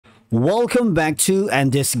Welcome back to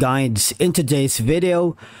Andy's Guides. In today's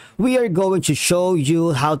video, we are going to show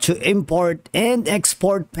you how to import and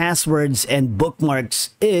export passwords and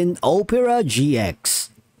bookmarks in Opera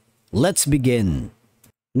GX. Let's begin.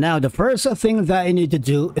 Now, the first thing that you need to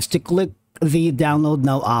do is to click the Download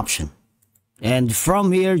Now option. And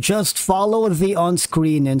from here, just follow the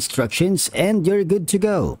on-screen instructions and you're good to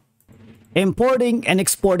go. Importing and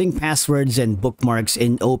exporting passwords and bookmarks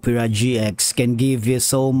in Opera GX can give you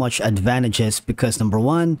so much advantages because number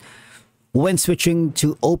one, when switching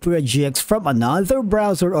to Opera GX from another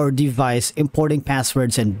browser or device, importing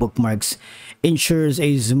passwords and bookmarks ensures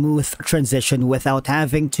a smooth transition without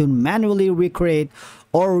having to manually recreate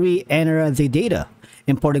or re-enter the data.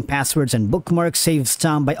 Importing passwords and bookmarks saves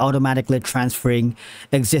time by automatically transferring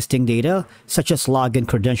existing data, such as login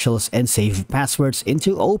credentials and saved passwords,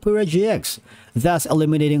 into Opera GX, thus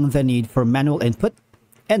eliminating the need for manual input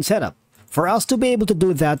and setup. For us to be able to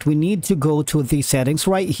do that, we need to go to the settings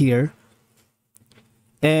right here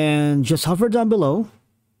and just hover down below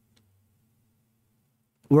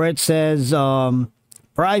where it says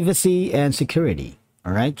privacy and security.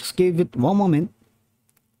 All right, just give it one moment.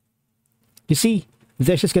 You see,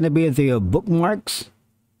 this is going to be the bookmarks.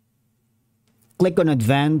 Click on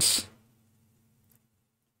advanced.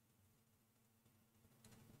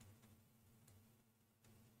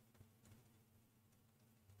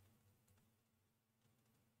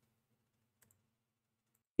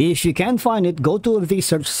 If you can't find it, go to the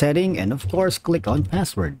search setting and of course click on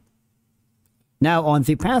password. Now on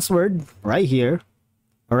the password right here,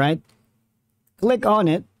 all right, click on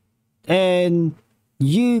it and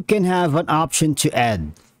you can have an option to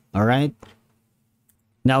add. All right,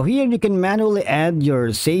 now here you can manually add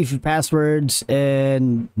your saved passwords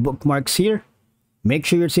and bookmarks here. Make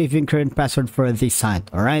sure you're saving current password for the site.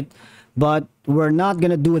 All right, but we're not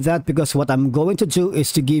gonna do that because what I'm going to do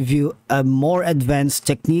is to give you a more advanced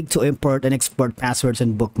technique to import and export passwords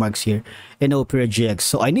and bookmarks here in Opera GX.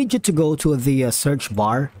 So I need you to go to the search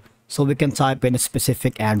bar so we can type in a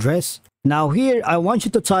specific address. Now here I want you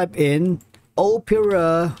to type in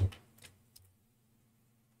Opera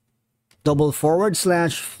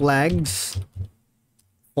 /flags/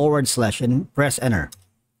 and press enter.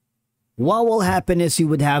 What will happen is you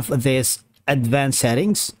would have this advanced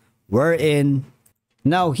settings wherein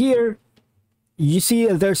now here you see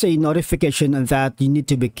there's a notification that you need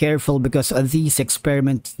to be careful because these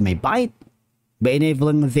experiments may bite. By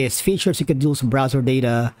enabling these features, you could lose browser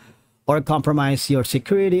data or compromise your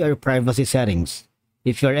security or privacy settings.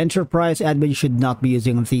 If you're enterprise admin, you should not be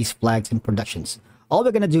using these flags in productions. All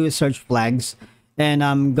we're gonna do is search flags, and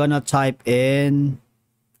I'm gonna type in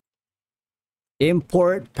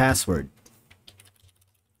import password.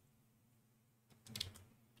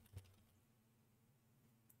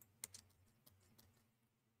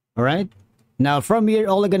 All right. Now from here,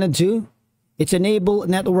 all I'm gonna do is enable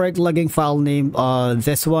network logging file name.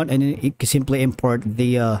 This one, and then you can simply import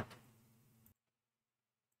the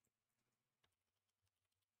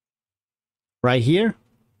right here.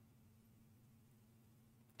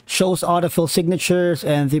 Shows autofill signatures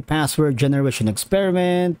and the password generation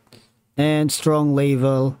experiment and strong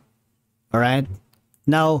label. All right.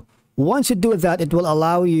 Now, once you do that, it will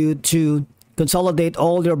allow you to consolidate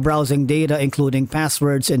all your browsing data, including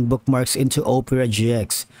passwords and bookmarks, into Opera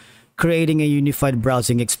GX, creating a unified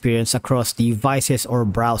browsing experience across devices or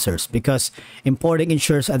browsers, because importing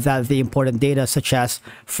ensures that the important data such as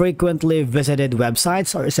frequently visited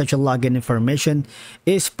websites or essential login information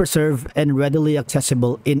is preserved and readily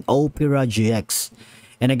accessible in Opera GX.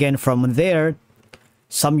 And again, from there,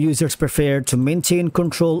 some users prefer to maintain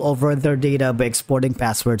control over their data by exporting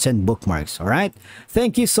passwords and bookmarks. All right,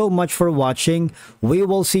 thank you so much for watching. We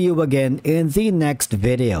will see you again in the next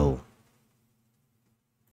video.